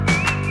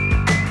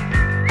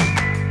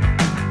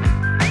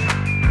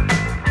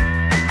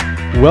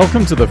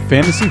Welcome to the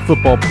Fantasy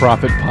Football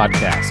Prophet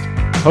Podcast,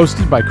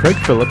 hosted by Craig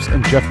Phillips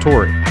and Jeff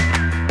Torrey.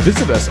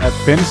 Visit us at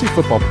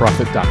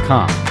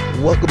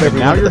fantasyfootballprophet.com. Welcome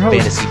everyone to the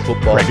hosts, Fantasy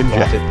Football Craig and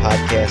Prophet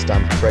Jeff. Podcast.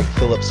 I'm Craig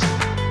Phillips,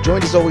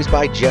 joined as always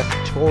by Jeff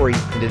Torrey.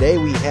 And today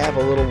we have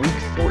a little Week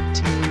 14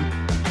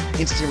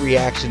 instant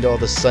reaction to all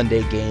the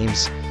Sunday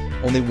games.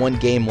 Only one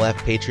game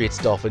left,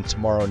 Patriots-Dolphins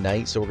tomorrow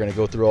night. So we're going to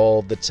go through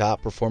all the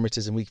top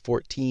performances in Week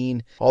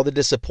 14, all the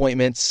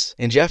disappointments.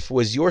 And Jeff,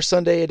 was your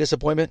Sunday a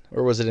disappointment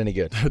or was it any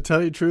good? To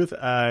tell you the truth,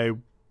 I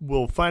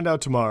will find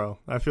out tomorrow.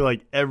 I feel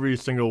like every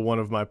single one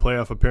of my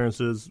playoff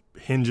appearances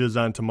hinges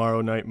on tomorrow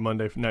night,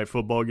 Monday night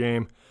football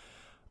game.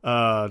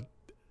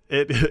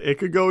 It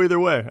could go either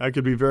way. I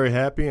could be very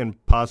happy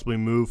and possibly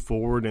move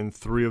forward in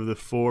 3 of the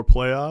 4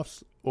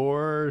 playoffs.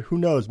 Or who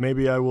knows,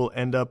 maybe I will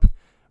end up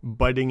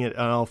biting it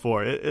on all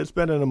 4. It's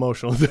been an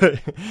emotional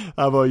day.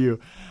 How about you?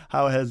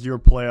 How has your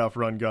playoff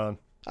run gone?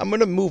 I'm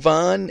going to move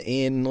on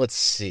in, let's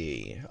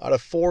see, out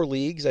of 4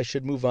 leagues, I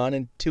should move on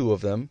in 2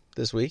 of them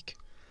this week.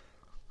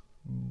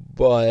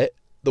 But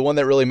the one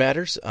that really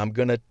matters, I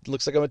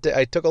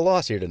took a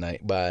loss here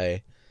tonight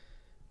by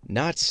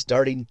not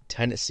starting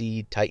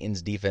Tennessee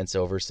Titans defense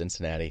over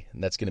Cincinnati.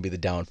 And that's going to be the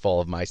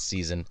downfall of my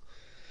season.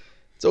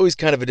 It's always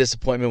kind of a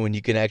disappointment when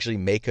you can actually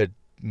make a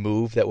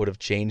move that would have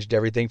changed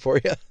everything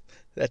for you.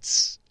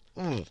 That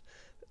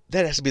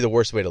has to be the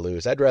worst way to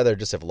lose. I'd rather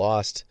just have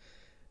lost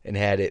and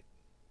had it.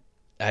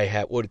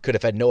 Could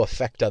have had no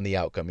effect on the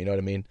outcome. You know what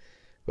I mean?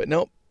 But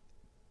nope.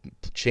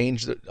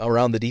 Change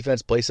around the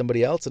defense, play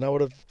somebody else, and I would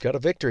have got a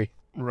victory.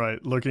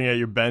 Right. Looking at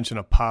your bench and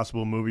a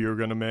possible move you were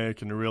going to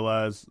make and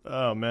realize,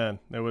 oh man,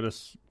 that would have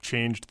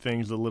changed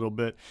things a little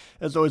bit.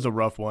 It's always a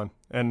rough one.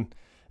 And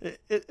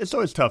it's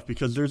always tough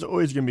because there's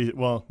always going to be,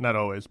 well, not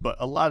always, but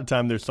a lot of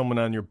time there's someone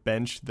on your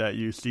bench that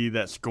you see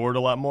that scored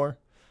a lot more.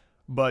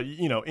 But,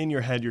 you know, in your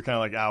head, you're kind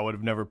of like, I would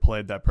have never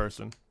played that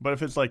person. But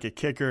if it's like a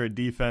kicker, a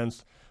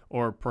defense,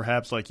 or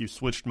perhaps like you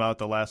switched them out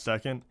the last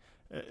second,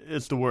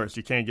 it's the worst.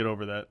 You can't get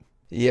over that.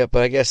 Yeah,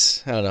 but I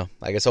don't know.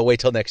 I guess I'll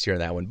wait till next year on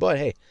that one. But,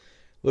 hey,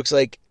 looks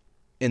like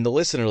in the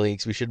listener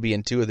leagues, we should be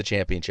in 2 of the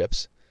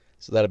championships.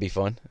 So that'll be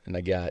fun. And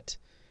I got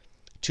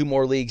 2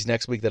 more leagues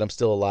next week that I'm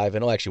still alive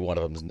in. Well, actually, one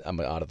of them, I'm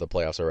out of the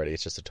playoffs already.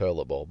 It's just a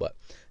toilet bowl. But,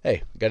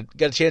 hey, got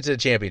a chance at a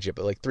championship,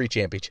 but like 3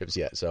 championships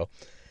yet. So,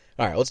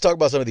 all right, let's talk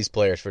about some of these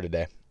players for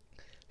today.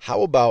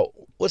 How about,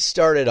 let's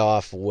start it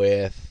off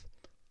with,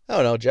 I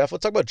don't know, Jeff,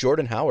 let's talk about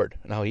Jordan Howard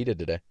and how he did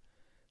today.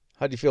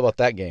 How do you feel about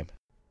that game?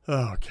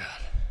 Oh,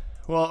 God.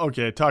 Well,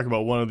 okay, talk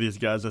about one of these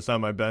guys that's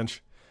on my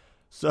bench.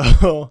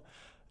 So,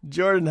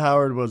 Jordan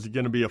Howard was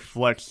going to be a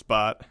flex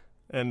spot,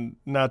 and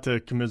not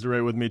to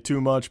commiserate with me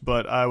too much,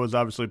 but I was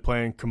obviously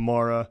playing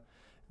Kamara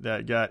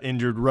that got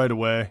injured right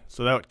away,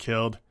 so that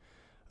killed.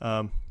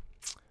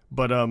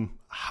 But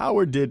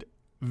Howard did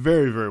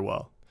very, very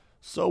well.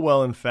 So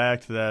well, in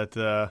fact,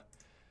 that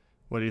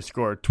what he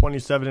scored,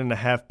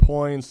 27.5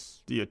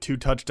 points, 2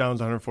 touchdowns,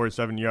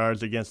 147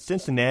 yards against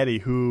Cincinnati,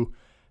 who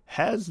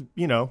has,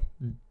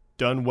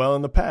 done well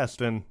in the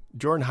past. And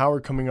Jordan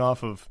Howard coming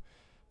off of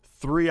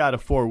 3 out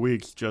of 4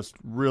 weeks, just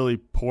really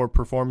poor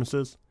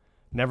performances.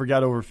 Never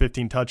got over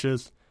 15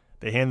 touches.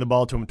 They handed the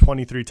ball to him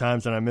 23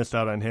 times, and I missed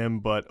out on him.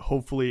 But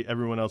hopefully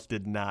everyone else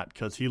did not,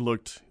 because he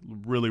looked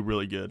really,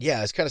 really good. Yeah,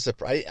 I was kind of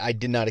surprised. I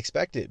did not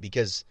expect it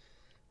because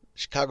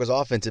Chicago's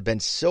offense had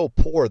been so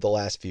poor the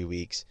last few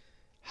weeks.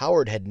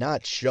 Howard had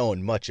not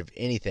shown much of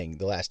anything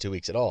the last 2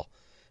 weeks at all.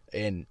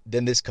 And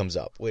then this comes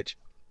up, which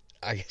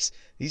I guess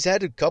he's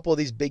had a couple of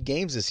these big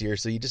games this year,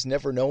 so you just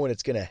never know when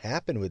it's going to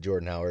happen with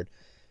Jordan Howard.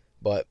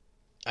 But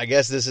I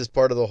guess this is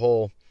part of the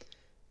whole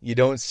you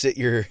don't sit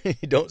your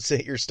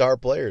star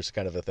players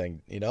kind of a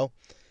thing,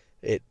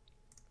 It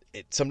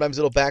sometimes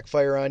it'll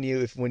backfire on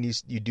you when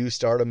you do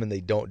start them and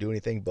they don't do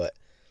anything, but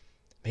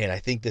man, I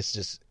think this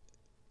just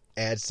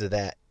adds to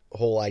that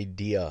whole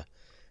idea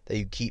that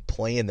you keep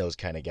playing those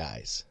kind of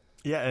guys.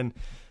 Yeah, and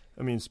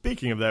I mean,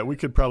 speaking of that, we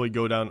could probably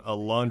go down a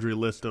laundry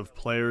list of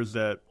players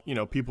that,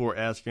 people were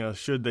asking us,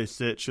 should they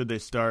sit, should they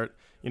start?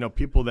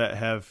 People that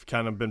have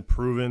kind of been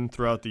proven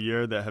throughout the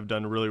year that have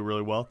done really,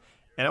 really well.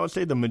 And I would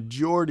say the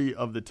majority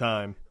of the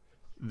time,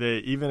 they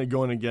even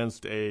going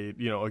against a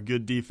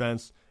good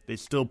defense, they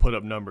still put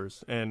up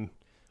numbers. And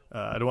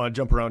I don't want to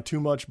jump around too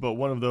much, but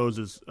one of those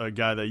is a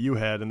guy that you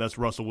had, and that's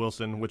Russell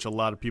Wilson, which a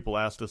lot of people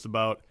asked us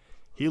about.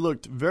 He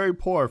looked very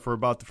poor for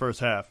about the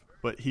first half,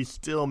 but he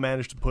still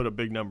managed to put up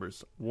big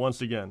numbers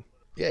once again.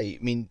 Yeah, I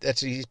mean,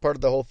 he's part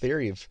of the whole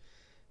theory of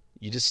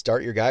you just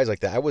start your guys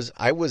like that. I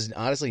was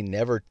honestly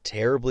never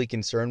terribly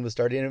concerned with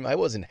starting him. I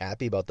wasn't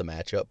happy about the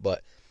matchup, but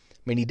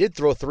I mean, he did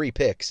throw 3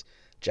 picks.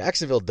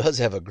 Jacksonville does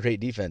have a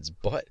great defense,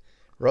 but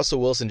Russell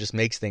Wilson just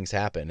makes things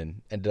happen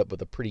and ended up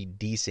with a pretty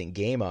decent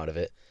game out of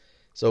it.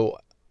 So,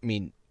 I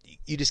mean,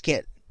 you just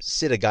can't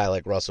sit a guy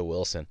like Russell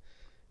Wilson.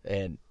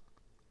 And,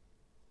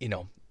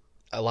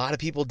 a lot of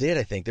people did,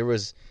 I think. There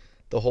was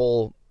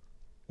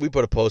we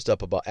put a post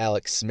up about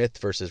Alex Smith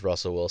versus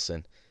Russell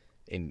Wilson,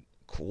 and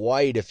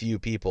quite a few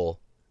people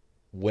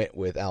went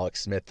with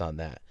Alex Smith on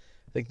that.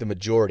 I think the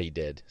majority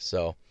did.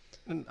 So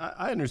And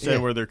I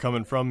understand where they're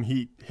coming from.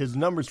 His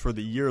numbers for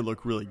the year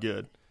look really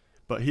good,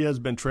 but he has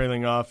been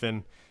trailing off,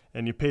 and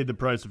you paid the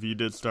price if you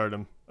did start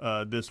him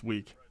this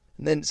week.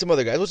 And then some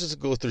other guys. Let's just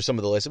go through some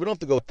of the lists. We don't have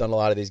to go on a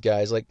lot of these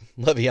guys, like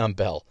Le'Veon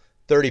Bell,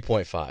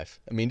 30.5.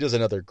 I mean, does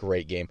another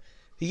great game.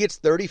 He gets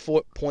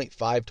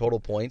 34.5 total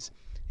points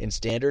in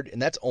standard,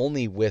 and that's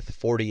only with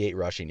 48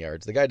 rushing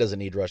yards. The guy doesn't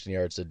need rushing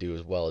yards to do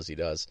as well as he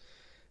does.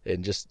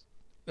 And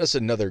that's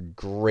another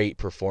great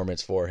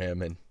performance for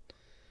him, and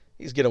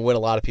he's going to win a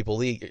lot of people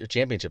league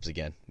championships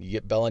again. You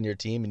get Bell on your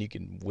team, and you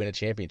can win a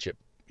championship.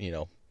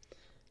 When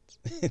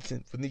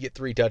you get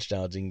 3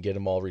 touchdowns, you can get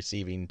them all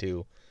receiving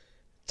too.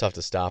 Tough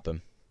to stop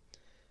him.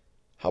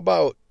 How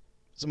about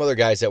some other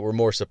guys that were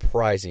more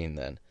surprising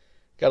then?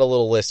 Got a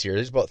little list here.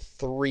 There's about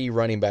 3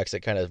 running backs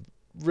that kind of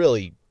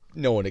really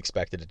no one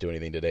expected to do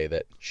anything today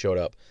that showed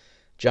up.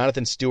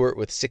 Jonathan Stewart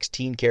with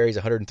 16 carries,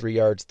 103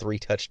 yards, 3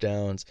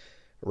 touchdowns.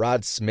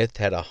 Rod Smith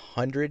had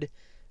 100,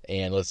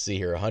 and let's see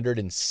here,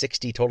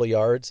 160 total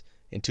yards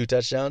and 2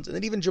 touchdowns. And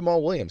then even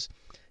Jamal Williams,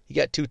 he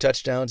got 2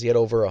 touchdowns. He had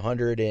over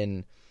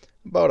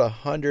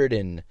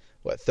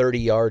 130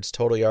 yards,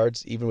 total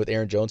yards, even with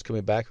Aaron Jones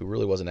coming back, who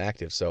really wasn't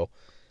active. So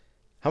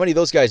how many of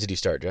those guys did you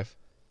start, Jeff?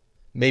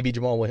 Maybe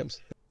Jamal Williams?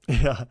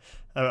 Yeah.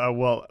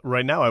 Well,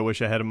 right now I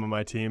wish I had him on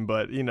my team,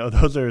 but,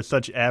 those are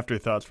such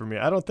afterthoughts for me.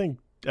 I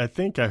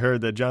think I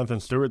heard that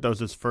Jonathan Stewart, that was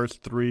his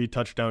first 3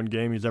 touchdown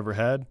game he's ever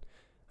had.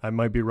 I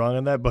might be wrong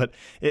on that, but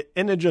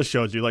it just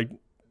shows you, like,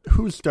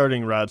 who's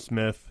starting Rod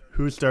Smith,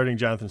 who's starting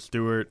Jonathan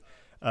Stewart.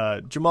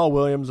 Jamal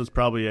Williams is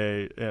probably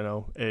a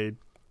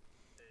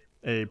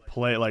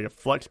play, like a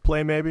flex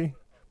play maybe,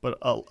 but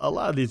a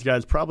lot of these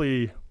guys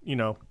probably,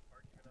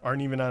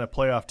 aren't even on a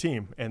playoff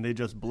team, and they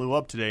just blew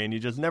up today, and you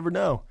just never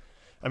know.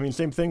 I mean,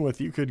 same thing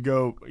with, you could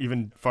go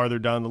even farther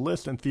down the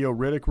list, and Theo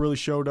Riddick really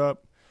showed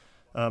up.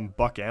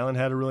 Buck Allen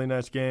had a really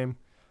nice game.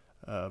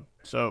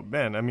 So,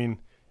 man, I mean,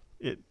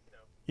 there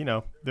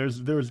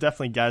was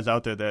definitely guys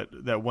out there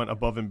that went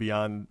above and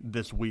beyond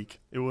this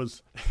week. It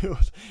was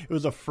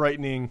a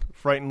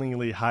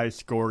frighteningly high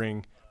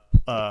scoring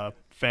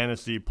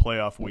fantasy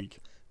playoff week.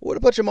 What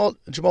about Jamal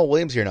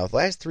Williams here now? The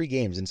last 3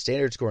 games in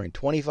standard scoring,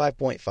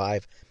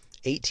 25.5,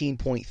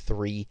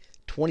 18.3,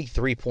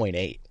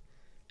 23.8.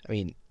 I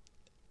mean,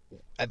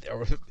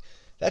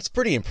 that's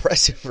pretty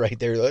impressive right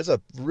there. That's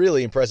a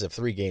really impressive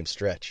 3-game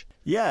stretch.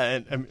 Yeah,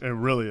 it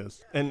really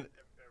is. And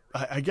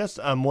I guess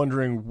I'm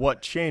wondering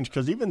what changed,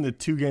 because even the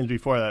 2 games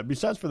before that,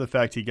 besides for the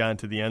fact he got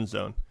into the end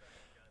zone,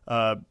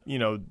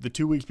 the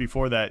 2 weeks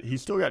before that, he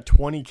still got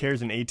 20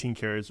 carries and 18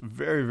 carries,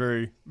 very,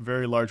 very,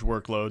 very large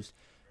workloads,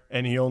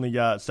 and he only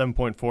got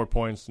 7.4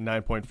 points,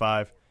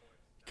 9.5.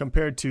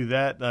 Compared to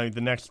that,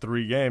 the next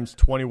 3 games,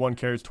 21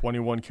 carries,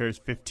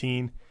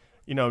 15.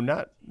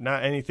 Not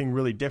anything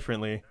really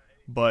differently,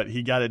 but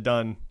he got it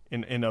done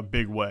in a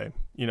big way.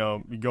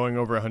 Going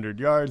over 100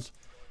 yards.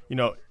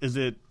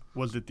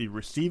 Was it the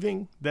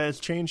receiving that is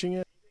changing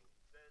it?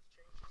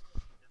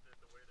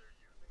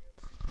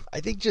 I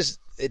think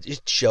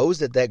it shows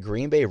that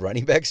Green Bay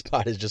running back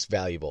spot is just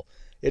valuable.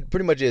 It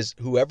pretty much is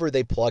whoever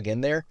they plug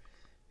in there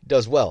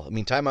does well. I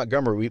mean, Ty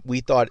Montgomery, we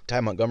thought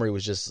Ty Montgomery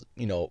was just,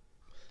 a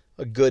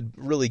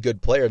really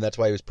good player, and that's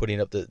why he was putting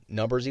up the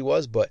numbers he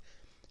was, but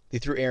they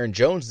threw Aaron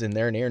Jones in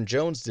there, and Aaron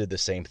Jones did the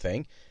same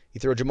thing. You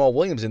throw Jamal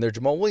Williams in there,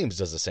 Jamal Williams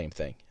does the same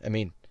thing. I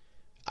mean,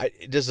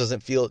 it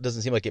doesn't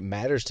seem like it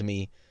matters to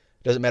me.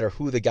 It doesn't matter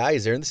who the guy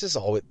is there, and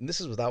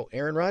this is without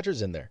Aaron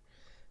Rodgers in there.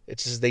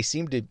 It's just they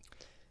seem to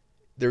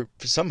they're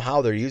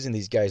using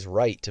these guys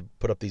right to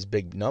put up these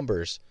big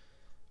numbers.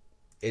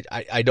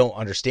 I don't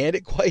understand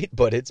it quite,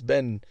 but it's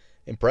been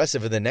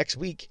impressive. And the next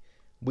week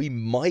we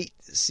might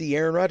see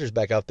Aaron Rodgers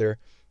back out there.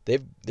 They're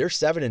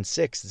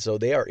 7-6, so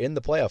they are in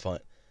the playoff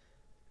hunt,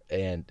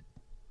 and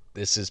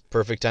this is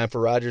perfect time for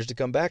Rodgers to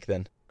come back.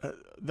 Then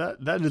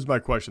that is my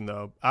question,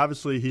 though.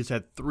 Obviously, he's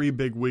had 3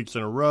 big weeks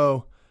in a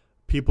row.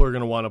 People are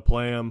going to want to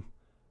play him.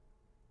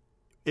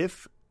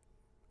 If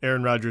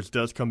Aaron Rodgers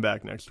does come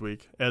back next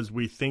week, as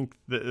we think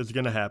that is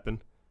going to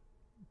happen,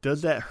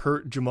 does that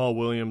hurt Jamal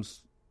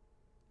Williams'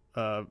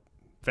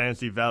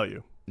 fantasy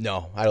value?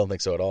 No, I don't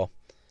think so at all.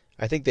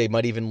 I think they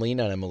might even lean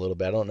on him a little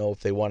bit. I don't know if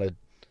they want to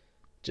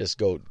just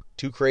go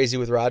too crazy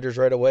with Rodgers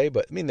right away,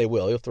 but I mean, they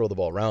will. He'll throw the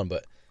ball around,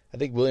 but I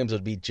think Williams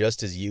would be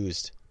just as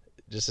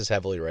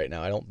heavily right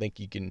now. I don't think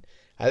you can.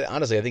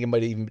 Honestly, I think it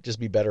might even just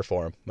be better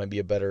for him. Might be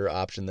a better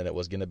option than it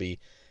was going to be,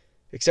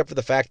 except for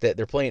the fact that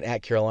they're playing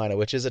at Carolina,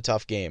 which is a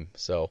tough game.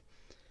 So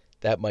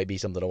that might be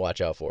something to watch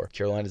out for.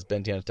 Carolina's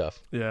been kind of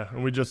tough. Yeah,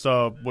 and we just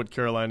saw what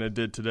Carolina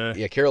did today.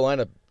 Yeah,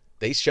 Carolina,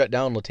 they shut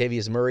down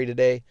Latavius Murray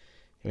today.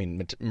 I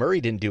mean, Murray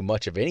didn't do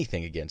much of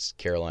anything against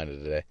Carolina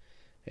today,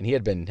 and he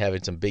had been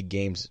having some big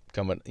games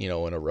coming, in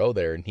a row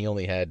there, and he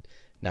only had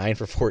 9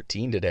 for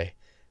 14 today.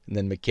 And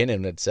then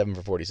McKinnon had 7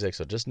 for 46,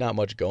 so just not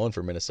much going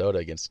for Minnesota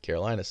against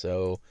Carolina.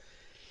 So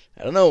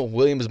I don't know.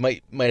 Williams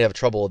might have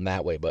trouble in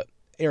that way, but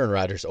Aaron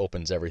Rodgers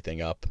opens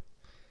everything up.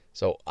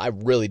 So I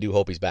really do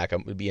hope he's back. I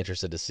would be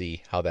interested to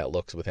see how that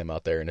looks with him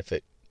out there, and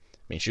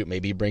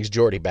maybe he brings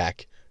Jordy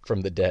back.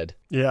 from the dead.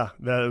 Yeah,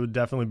 that would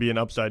definitely be an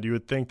upside. You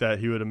would think that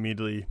he would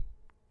immediately,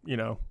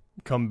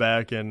 come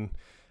back and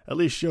at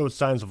least show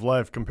signs of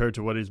life compared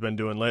to what he's been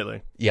doing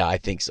lately. Yeah, I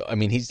think so. I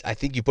mean, I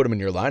think you put him in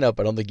your lineup.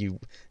 I don't think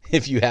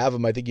if you have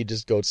him, I think you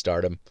just go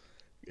start him.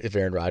 If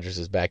Aaron Rodgers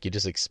is back, you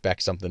just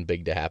expect something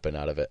big to happen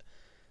out of it.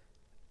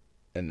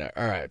 And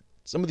all right,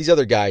 some of these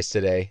other guys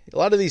today,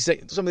 some of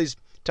these,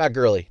 Todd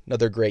Gurley,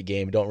 another great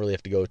game. Don't really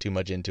have to go too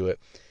much into it.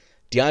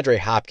 DeAndre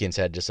Hopkins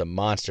had just a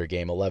monster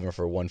game, 11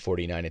 for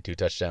 149 and 2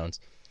 touchdowns.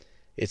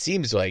 It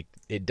seems like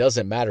it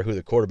doesn't matter who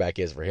the quarterback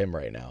is for him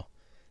right now.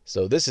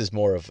 So this is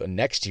more of a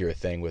next year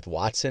thing with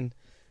Watson.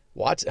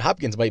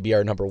 Hopkins might be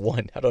our number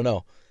one. I don't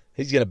know.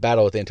 He's going to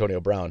battle with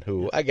Antonio Brown,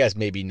 who I guess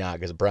maybe not,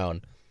 because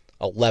Brown,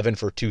 11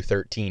 for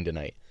 213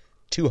 tonight.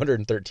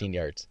 213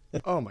 yards.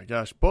 Oh my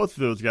gosh, both of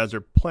those guys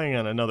are playing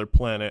on another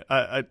planet.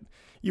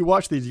 You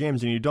watch these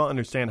games and you don't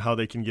understand how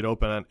they can get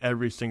open on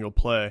every single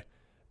play.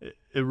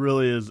 It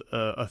really is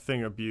a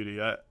thing of beauty.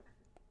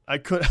 I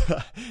could,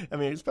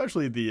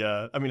 especially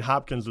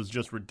Hopkins was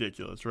just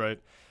ridiculous, right?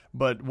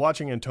 But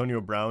watching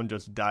Antonio Brown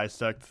just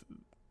dissect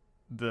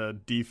the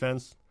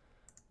defense,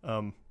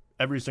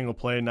 every single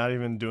play, not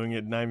even doing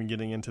it, not even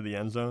getting into the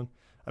end zone.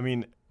 I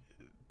mean,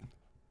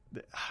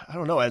 I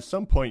don't know. At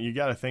some point, you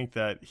got to think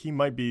that he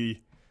might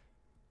be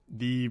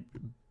the,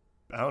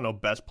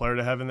 best player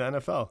to have in the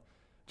NFL.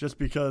 Just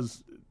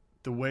because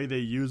the way they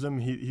use him,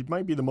 he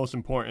might be the most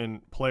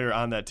important player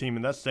on that team,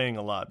 and that's saying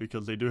a lot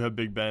because they do have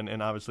Big Ben,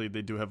 and obviously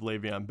they do have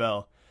Le'Veon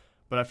Bell.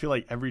 But I feel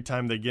like every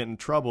time they get in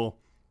trouble,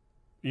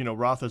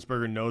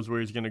 Roethlisberger knows where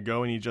he's going to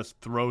go, and he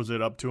just throws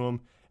it up to him,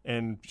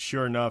 and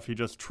sure enough, he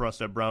just trusts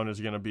that Brown is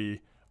going to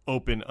be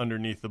open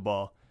underneath the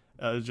ball.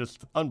 It's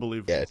just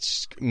unbelievable. Yeah,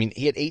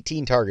 he had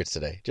 18 targets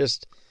today. He's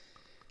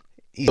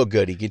so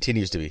good. He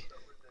continues to be.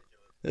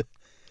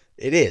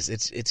 It is.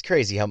 It's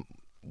crazy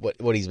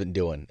what he's been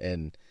doing.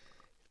 And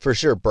for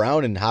sure,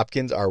 Brown and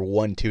Hopkins are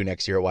 1-2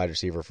 next year at wide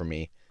receiver for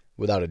me,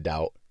 without a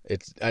doubt.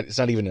 It's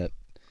not even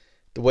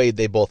the way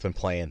they've both been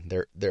playing.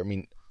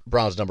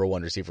 Brown's number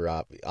one receiver,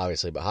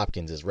 obviously, but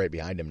Hopkins is right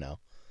behind him now.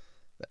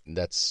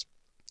 That's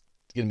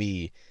going to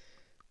be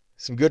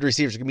some good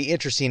receivers. It's going to be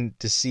interesting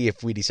to see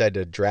if we decide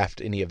to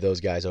draft any of those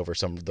guys over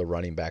some of the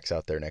running backs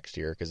out there next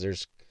year, because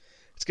there's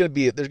going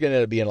to end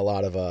up being a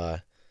lot of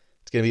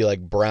it's going to be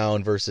like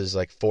Brown versus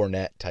like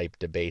Fournette type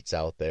debates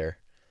out there,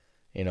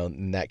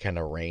 in that kind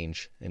of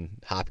range.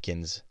 And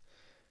Hopkins,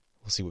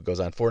 we'll see what goes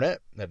on. Fournette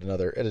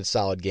had a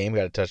solid game,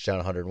 got a touchdown,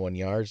 101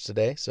 yards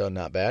today, so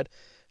not bad.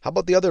 How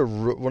about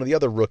one of the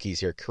other rookies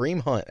here?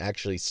 Kareem Hunt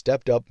actually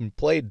stepped up and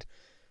played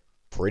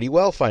pretty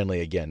well finally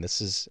again.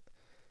 This is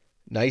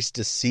nice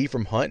to see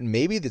from Hunt, and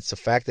maybe it's the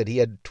fact that he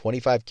had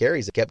 25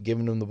 carries that kept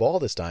giving him the ball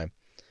this time.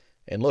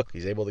 And look,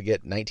 he's able to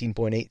get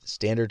 19.8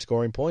 standard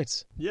scoring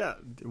points. Yeah,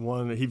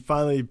 he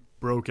finally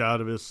broke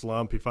out of his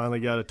slump. He finally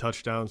got a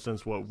touchdown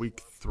since,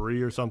 week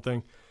 3 or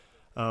something.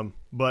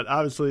 But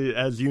obviously,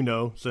 as you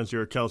know, since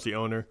you're a Kelsey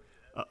owner,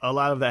 a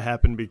lot of that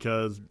happened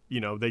because,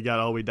 they got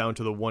all the way down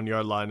to the 1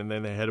 yard line and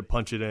then they had to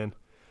punch it in.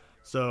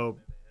 So,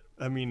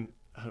 I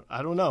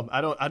don't know.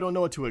 I don't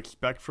know what to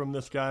expect from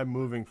this guy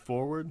moving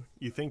forward.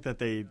 You think that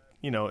they,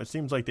 it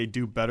seems like they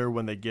do better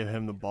when they give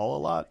him the ball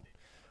a lot.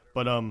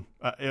 But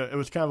it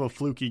was kind of a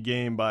fluky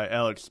game by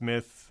Alex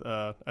Smith.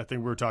 I think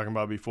we were talking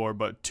about before,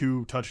 but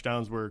 2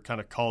 touchdowns were kind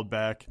of called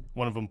back.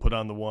 One of them put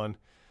on the one.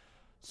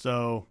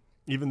 So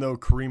even though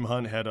Kareem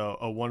Hunt had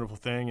a wonderful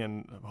thing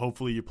and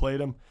hopefully you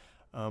played him,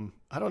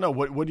 I don't know.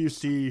 What do you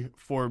see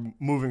for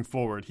moving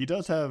forward? He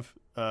does have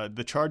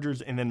the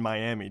Chargers and then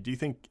Miami. Do you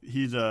think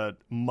he's a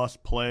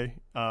must-play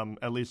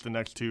at least the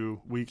next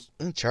 2 weeks?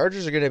 The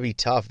Chargers are going to be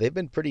tough. They've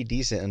been pretty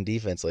decent on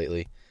defense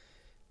lately.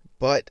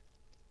 But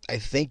I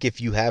think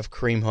if you have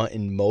Kareem Hunt,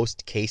 in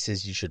most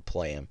cases, you should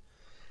play him.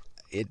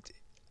 It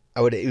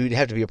would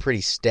have to be a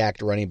pretty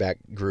stacked running back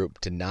group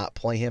to not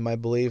play him, I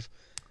believe.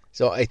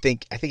 So I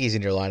think he's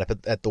in your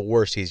lineup. At the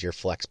worst, he's your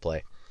flex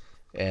play.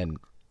 And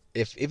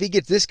if he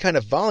gets this kind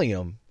of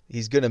volume,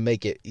 he's going to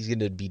make it. He's going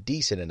to be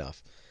decent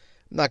enough.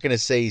 I'm not going to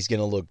say he's going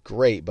to look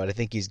great, but I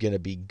think he's going to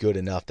be good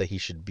enough that he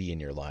should be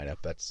in your lineup.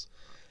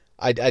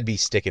 I'd be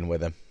sticking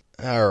with him.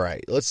 All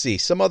right, let's see.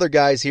 Some other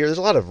guys here. There's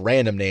a lot of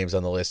random names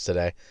on the list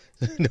today.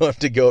 Don't have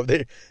to go up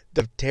there.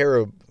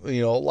 A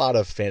lot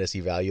of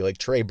fantasy value, like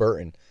Trey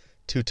Burton,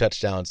 2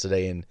 touchdowns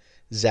today in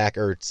Zach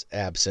Ertz's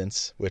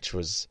absence, which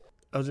was.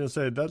 I was going to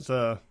say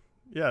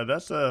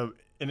that's an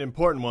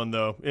important one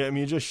though.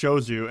 It just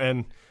shows you,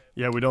 and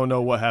we don't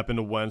know what happened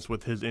to Wentz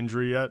with his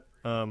injury yet.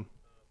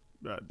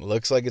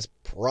 Looks like it's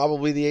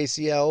probably the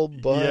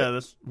ACL, but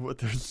that's what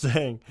they're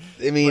saying.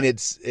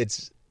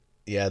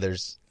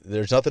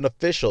 There's nothing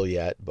official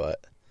yet,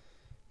 but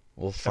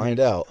we'll find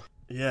out.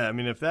 Yeah,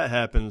 if that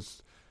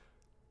happens,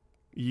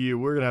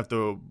 we're gonna have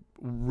to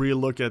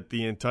relook at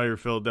the entire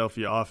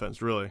Philadelphia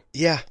offense, really.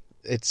 Yeah,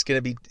 it's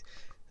gonna be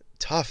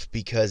tough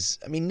because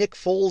Nick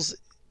Foles,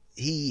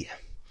 he's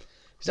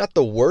not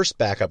the worst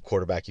backup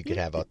quarterback you could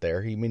have out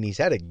there. He's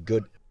had a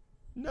good.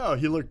 No,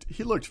 he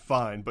looked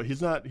fine, but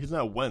he's not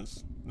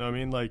Wentz. No,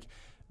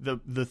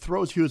 the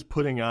throws he was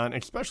putting on,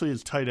 especially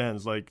his tight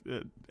ends, like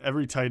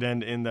every tight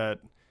end in that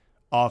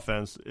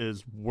offense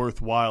is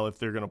worthwhile if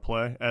they're going to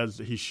play, as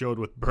he showed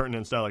with Burton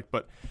and Selleck.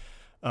 But,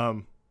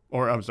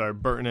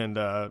 Burton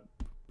and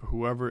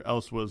whoever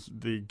else was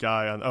the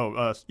guy on.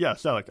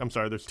 Selleck. I'm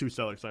sorry, there's two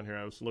Sellecks on here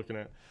I was looking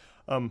at.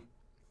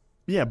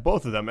 Yeah,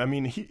 both of them. I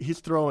mean,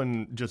 he's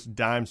throwing just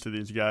dimes to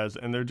these guys,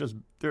 and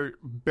they're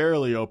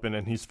barely open,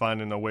 and he's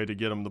finding a way to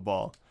get them the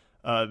ball.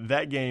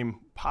 That game,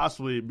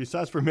 possibly,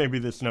 besides for maybe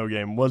the snow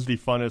game, was the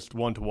funnest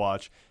one to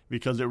watch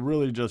because it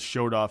really just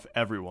showed off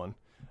everyone.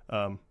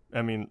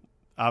 I mean,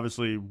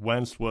 obviously,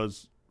 Wentz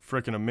was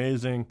freaking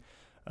amazing.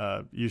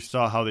 You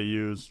saw how they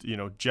used,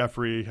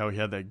 Jeffrey, how he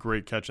had that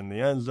great catch in the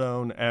end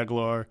zone,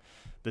 Aguilar,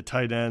 the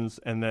tight ends,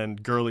 and then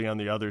Gurley on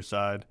the other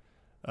side,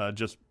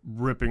 just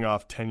ripping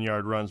off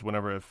 10-yard runs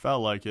whenever it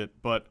felt like it.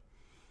 But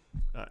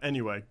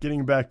anyway,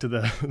 getting back to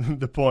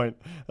the point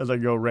as I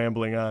go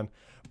rambling on.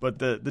 But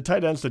the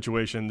tight end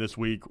situation this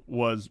week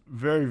was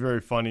very,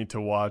 very funny to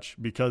watch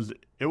because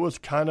it was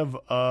kind of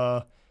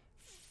a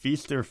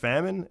feast or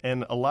famine,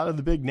 and a lot of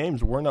the big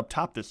names weren't up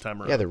top this time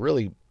around. Yeah, there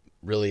really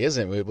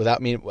isn't.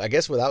 I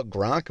guess without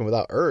Gronk and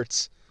without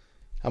Ertz,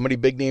 how many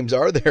big names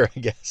are there, I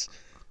guess?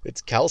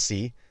 It's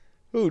Kelsey,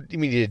 who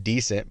did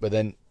decent, but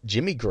then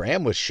Jimmy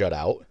Graham was shut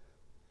out,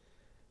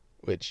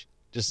 which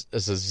just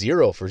is a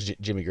 0 for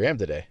Jimmy Graham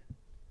today.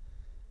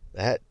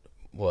 That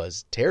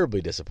was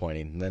terribly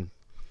disappointing. And then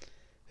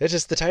it's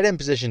just the tight end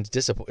position's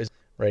disappointing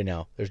right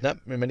now. There's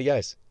not many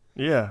guys.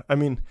 Yeah, I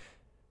mean,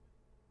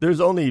 there's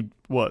only,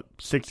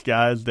 6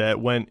 guys that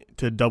went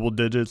to double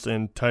digits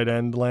in tight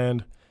end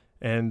land,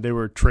 and they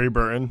were Trey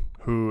Burton,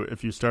 who,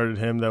 if you started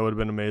him, that would have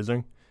been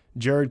amazing.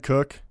 Jared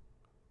Cook,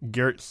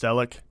 Garrett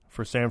Selleck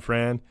for San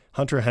Fran,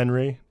 Hunter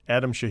Henry,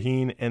 Adam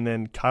Shaheen, and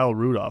then Kyle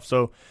Rudolph.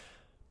 So,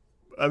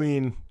 I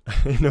mean,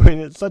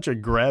 it's such a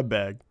grab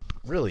bag.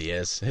 It really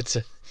is.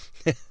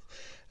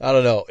 I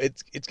don't know.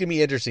 It's going to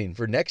be interesting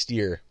for next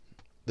year,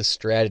 the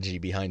strategy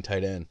behind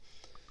tight end.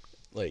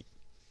 Like,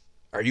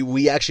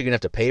 we actually going to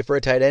have to pay for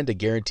a tight end to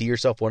guarantee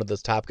yourself one of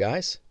those top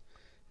guys?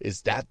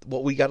 Is that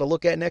what we got to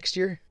look at next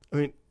year? I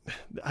mean,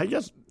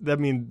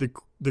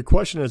 the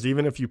question is,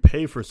 even if you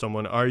pay for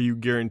someone, are you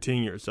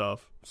guaranteeing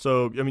yourself?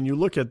 So, I mean, you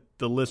look at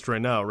the list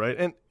right now,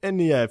 right?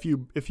 And yeah,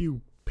 if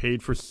you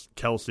paid for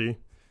Kelsey,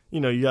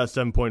 you got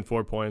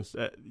 7.4 points,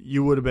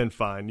 you would have been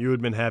fine. You would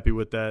have been happy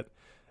with that.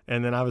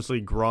 And then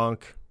obviously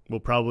Gronk will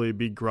probably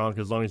be Gronk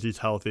as long as he's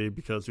healthy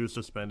because he was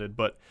suspended.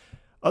 But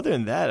other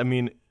than that, I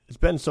mean, it's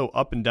been so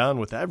up and down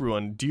with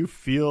everyone. Do you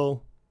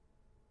feel,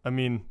 I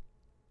mean,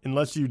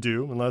 unless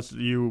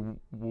you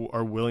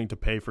are willing to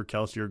pay for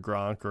Kelsey or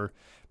Gronk or,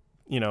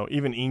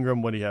 even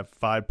Ingram, what do you have,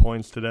 5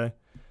 points today?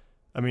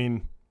 I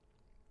mean,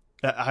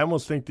 I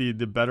almost think the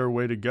better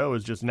way to go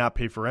is just not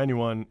pay for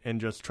anyone and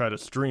just try to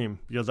stream,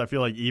 because I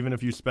feel like even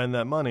if you spend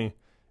that money,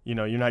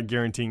 you're not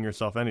guaranteeing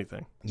yourself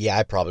anything. Yeah,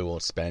 I probably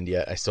won't spend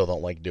yet. I still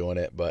don't like doing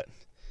it, but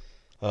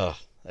one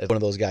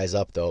of those guys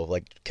up, though,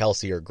 like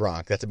Kelsey or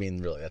Gronk,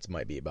 that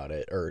might be about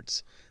it.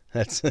 Ertz.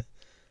 That's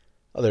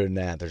other than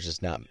that,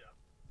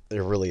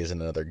 there really isn't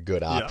another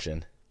good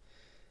option.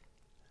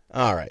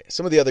 Yeah. All right.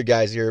 Some of the other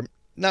guys here,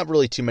 not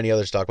really too many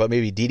others to talk about.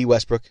 Maybe Dede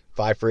Westbrook,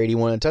 5 for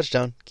 81 and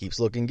touchdown. Keeps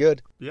looking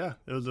good. Yeah,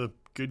 it was a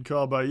good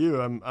call by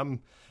you.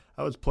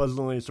 I was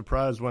pleasantly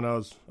surprised when I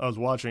was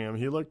watching him.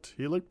 He looked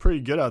pretty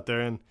good out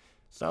there, and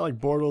it's not like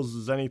Bortles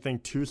is anything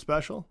too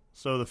special.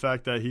 So the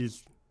fact that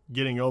he's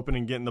getting open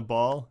and getting the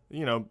ball,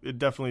 it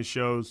definitely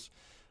shows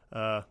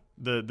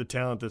the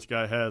talent this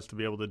guy has to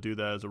be able to do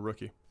that as a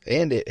rookie.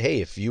 And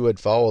if you had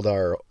followed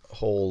our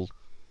whole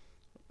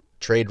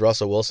trade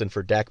Russell Wilson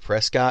for Dak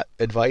Prescott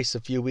advice a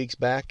few weeks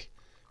back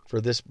for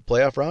this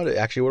playoff round, it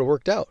actually would have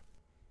worked out.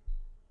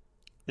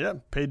 Yeah,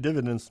 paid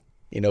dividends.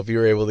 If you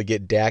were able to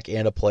get Dak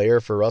and a player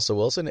for Russell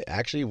Wilson, it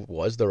actually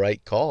was the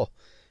right call.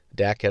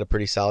 Dak had a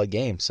pretty solid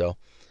game. So,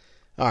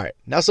 all right.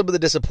 Now some of the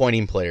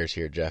disappointing players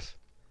here, Jeff.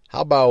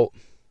 How about,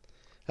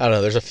 I don't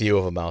know, there's a few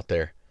of them out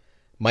there.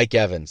 Mike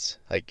Evans.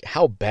 Like,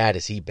 how bad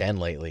has he been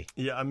lately?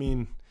 Yeah, I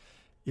mean,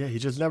 he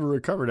just never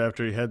recovered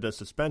after he had that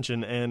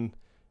suspension. And,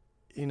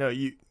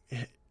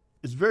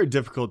 it's very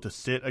difficult to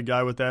sit a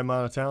guy with that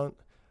amount of talent.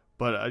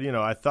 But,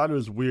 I thought it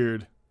was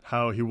weird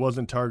how he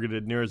wasn't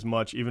targeted near as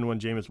much even when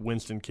Jameis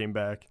Winston came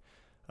back.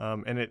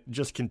 And it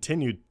just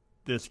continued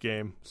this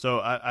game.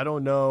 So I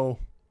don't know.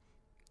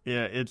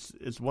 Yeah,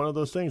 it's one of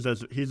those things.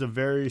 He's a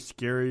very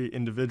scary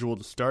individual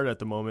to start at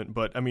the moment.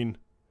 But, I mean,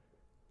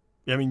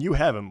 you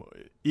have him.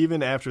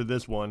 Even after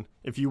this one,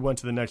 if you went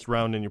to the next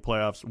round in your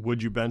playoffs,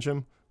 would you bench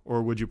him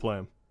or would you play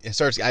him?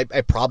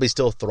 I probably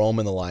still throw him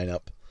in the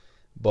lineup.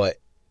 But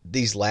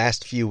these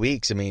last few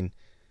weeks, I mean,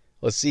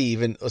 let's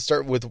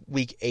start with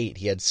week 8.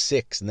 He had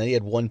 6, and then he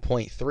had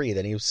 1.3.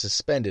 Then he was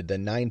suspended.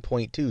 Then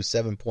 9.2,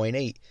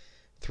 7.8,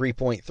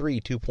 3.3,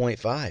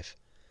 2.5.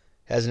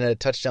 Hasn't had a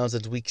touchdown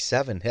since week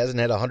 7. Hasn't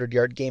had a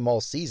 100-yard game all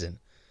season.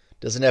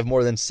 Doesn't have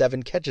more than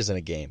 7 catches in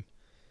a game.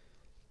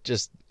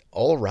 Just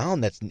all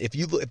around,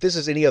 if this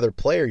is any other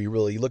player, you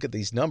look at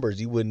these numbers,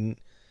 you wouldn't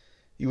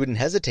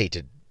hesitate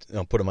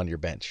to put him on your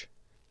bench.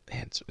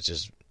 man,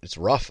 it's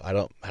rough. I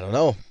don't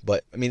know,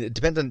 but I mean, it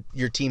depends on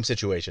your team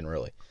situation.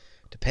 Really,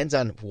 depends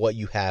on what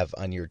you have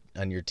on your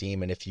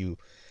team, and if you're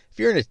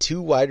in a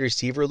 2 wide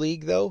receiver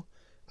league, though,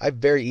 I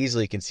very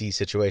easily can see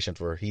situations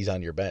where he's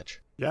on your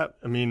bench. Yeah,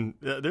 I mean,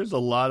 there's a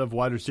lot of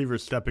wide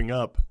receivers stepping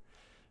up.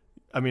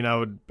 I mean, I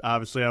would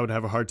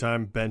have a hard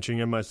time benching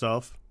him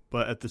myself,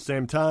 but at the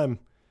same time,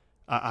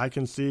 I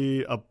can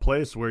see a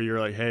place where you're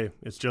like, hey,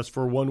 it's just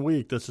for 1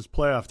 week. This is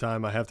playoff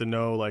time. I have to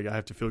know, like, I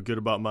have to feel good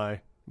about my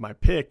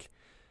pick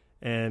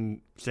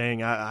and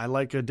saying I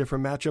like a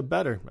different matchup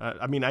better.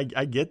 I mean, I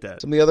get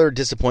that. Another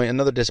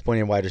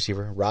disappointing wide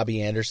receiver,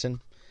 Robbie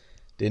Anderson.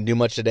 Didn't do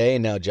much today,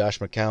 and now Josh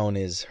McCown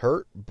is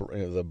hurt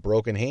with a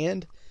broken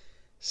hand.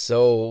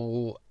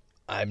 So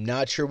I'm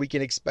not sure we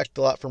can expect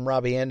a lot from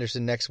Robbie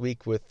Anderson next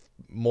week with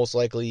most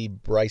likely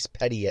Bryce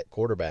Petty at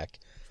quarterback.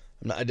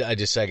 I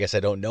guess I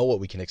don't know what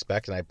we can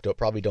expect, and I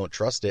probably don't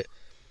trust it.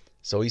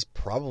 So he's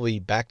probably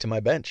back to my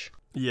bench.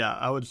 Yeah,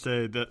 I would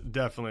say that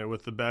definitely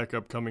with the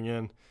backup coming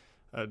in,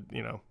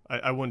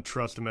 I wouldn't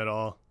trust him at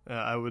all.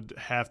 I would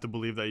have to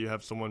believe that you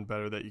have someone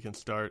better that you can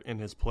start in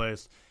his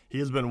place. He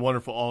has been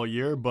wonderful all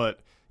year, but,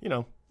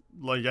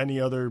 like any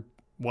other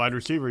wide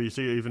receiver, you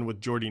see even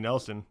with Jordy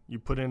Nelson, you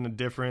put in a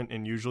different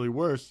and usually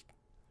worse,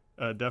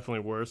 definitely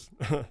worse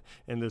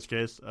in this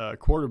case,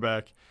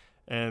 quarterback,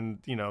 and,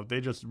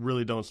 they just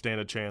really don't stand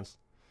a chance.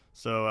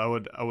 So I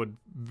would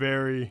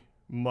very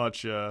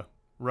much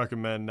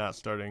recommend not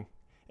starting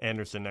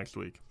Anderson next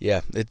week.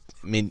 Yeah,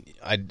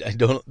 I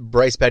don't.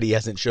 Bryce Petty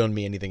hasn't shown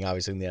me anything,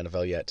 obviously, in the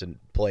NFL yet to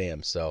play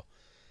him, so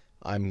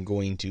I'm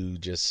going to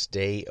just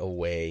stay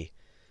away.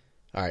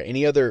 All right,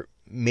 any other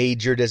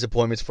major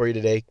disappointments for you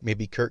today?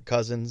 Maybe Kirk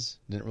Cousins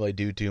didn't really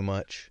do too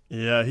much.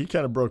 Yeah, he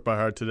kind of broke my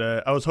heart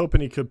today. I was hoping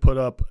he could put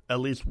up at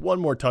least one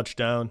more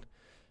touchdown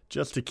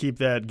just to keep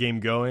that game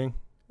going.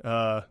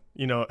 I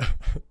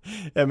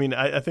mean,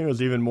 I think it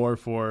was even more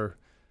for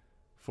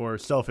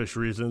selfish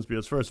reasons,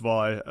 because first of all,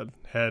 I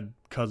had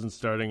Cousins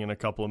starting in a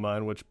couple of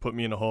mine, which put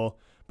me in a hole.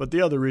 But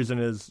the other reason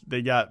is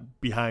they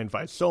got behind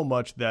by so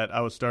much that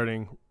I was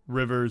starting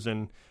Rivers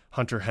and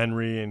Hunter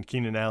Henry and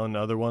Keenan Allen and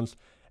other ones.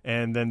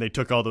 And then they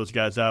took all those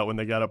guys out when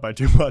they got up by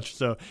too much.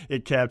 So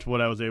it capped what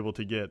I was able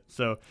to get.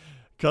 So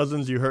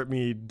Cousins, you hurt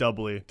me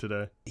doubly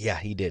today. Yeah,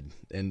 he did.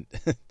 And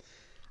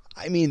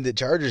I mean, the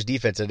Chargers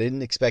defense, I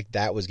didn't expect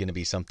that was going to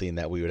be something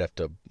that we would have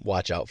to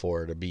watch out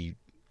for, to be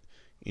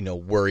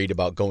worried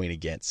about going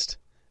against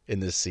in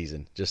this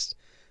season. Just,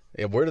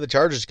 where do the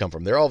Chargers come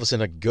from? They're all of a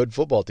sudden a good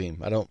football team.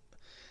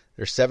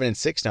 They're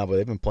 7-6 now, but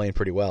they've been playing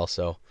pretty well.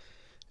 So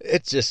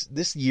it's just,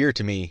 this year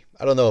to me,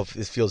 I don't know if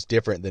this feels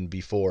different than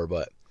before,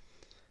 but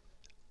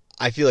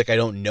I feel like I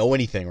don't know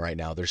anything right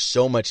now. There's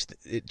so much,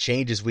 it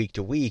changes week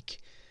to week.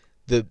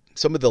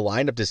 Some of the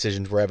lineup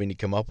decisions we're having to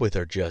come up with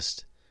are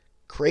just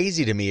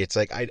crazy to me. It's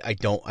like, I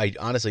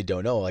honestly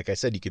don't know. Like I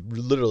said, you could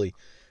literally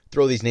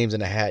throw these names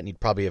in a hat and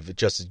you'd probably have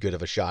just as good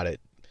of a shot at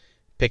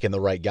picking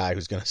the right guy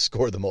who's going to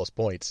score the most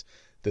points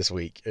this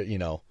week.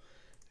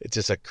 It's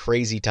just a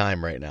crazy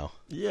time right now.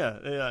 Yeah,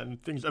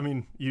 and things. I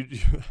mean,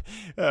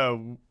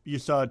 you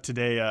saw it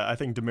today. I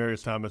think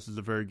Demaryius Thomas is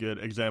a very good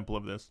example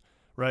of this,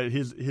 right?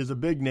 He's a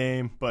big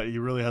name, but he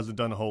really hasn't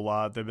done a whole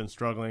lot. They've been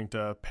struggling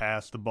to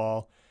pass the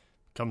ball.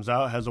 Comes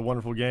out, has a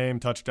wonderful game,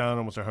 touchdown,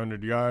 almost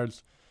 100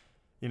 yards.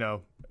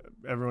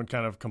 Everyone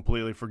kind of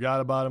completely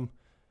forgot about him.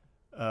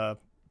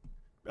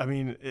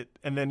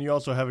 And then you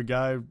also have a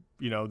guy,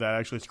 that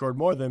actually scored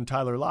more than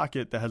Tyler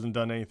Lockett that hasn't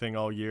done anything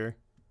all year.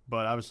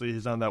 But obviously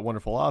he's on that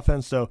wonderful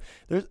offense. So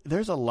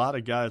there's a lot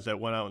of guys that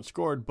went out and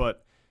scored,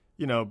 but,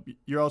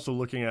 you're also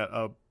looking at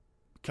a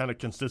kind of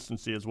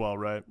consistency as well,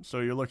 right?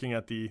 So you're looking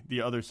at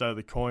the other side of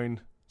the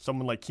coin.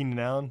 Someone like Keenan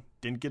Allen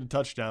didn't get a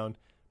touchdown,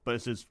 but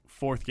it's his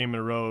 4th game in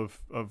a row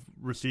of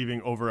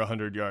receiving over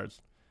 100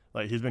 yards.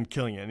 Like, he's been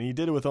killing it, and he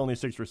did it with only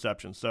 6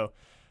 receptions. So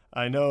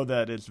I know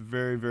that it's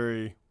very,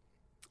 very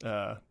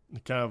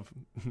it's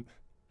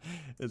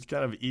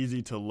kind of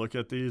easy to look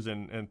at these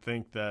and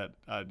think that,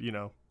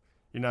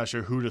 you're not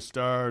sure who to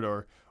start,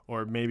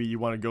 or maybe you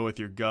want to go with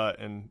your gut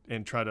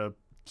and try to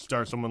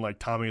start someone like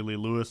Tommy Lee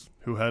Lewis,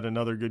 who had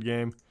another good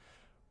game,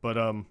 but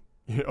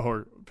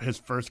or his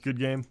first good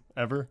game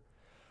ever.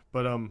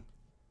 But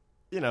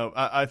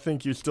I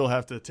think you still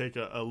have to take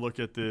a look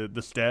at the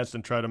stats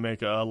and try to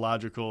make a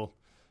logical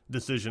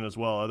decision as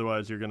well.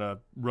 Otherwise, you're going to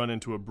run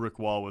into a brick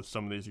wall with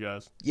some of these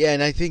guys. Yeah,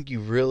 and I think you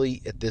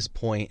really, at this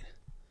point,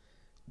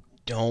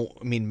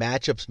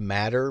 matchups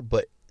matter,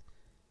 but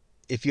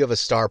if you have a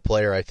star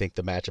player, I think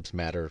the matchups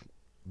matter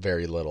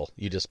very little.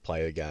 You just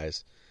play the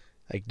guys.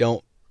 Like,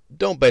 don't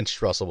bench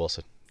Russell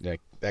Wilson.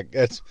 Like,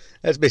 that's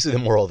basically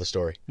the moral of the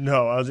story.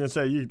 No, I was going to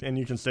say, you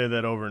can say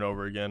that over and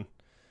over again.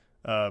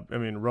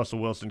 Russell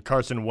Wilson,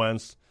 Carson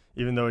Wentz,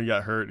 even though he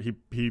got hurt,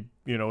 he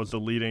was the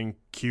leading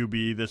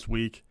QB this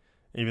week,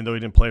 even though he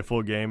didn't play a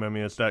full game. I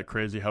mean, it's that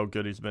crazy how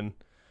good he's been.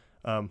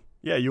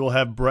 You will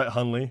have Brett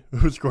Hundley,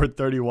 who scored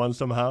 31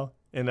 somehow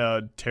in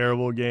a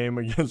terrible game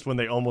against when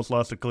they almost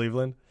lost to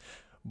Cleveland.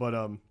 But,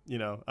 I'm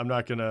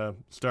not going to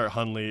start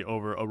Hundley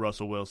over a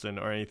Russell Wilson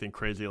or anything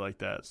crazy like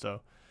that.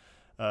 So,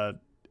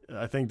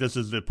 I think this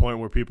is the point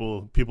where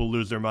people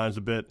lose their minds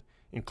a bit,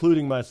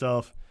 including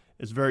myself.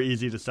 It's very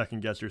easy to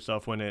second-guess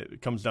yourself when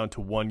it comes down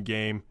to one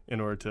game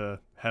in order to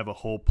have a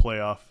whole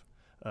playoff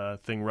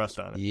thing rest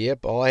on it.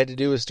 Yep, all I had to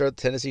do was start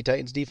the Tennessee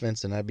Titans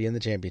defense, and I'd be in the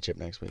championship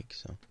next week.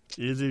 So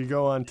easy to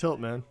go on tilt,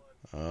 man.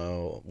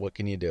 Oh, what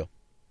can you do?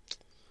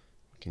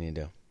 What can you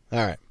do?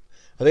 All right,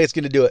 I think it's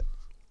going to do it.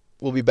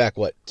 We'll be back,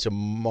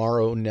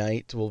 tomorrow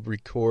night? We'll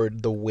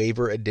record the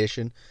waiver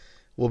edition.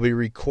 We'll be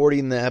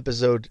recording the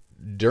episode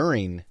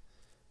during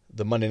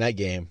the Monday night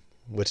game,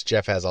 which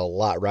Jeff has a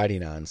lot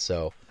riding on,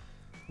 so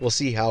we'll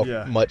see how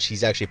much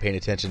he's actually paying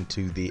attention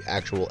to the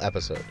actual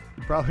episode.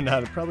 Probably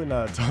not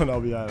a ton,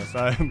 I'll be honest.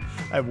 I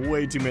have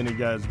way too many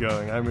guys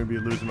going. I'm going to be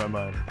losing my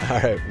mind. All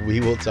right, we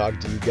will talk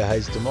to you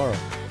guys tomorrow.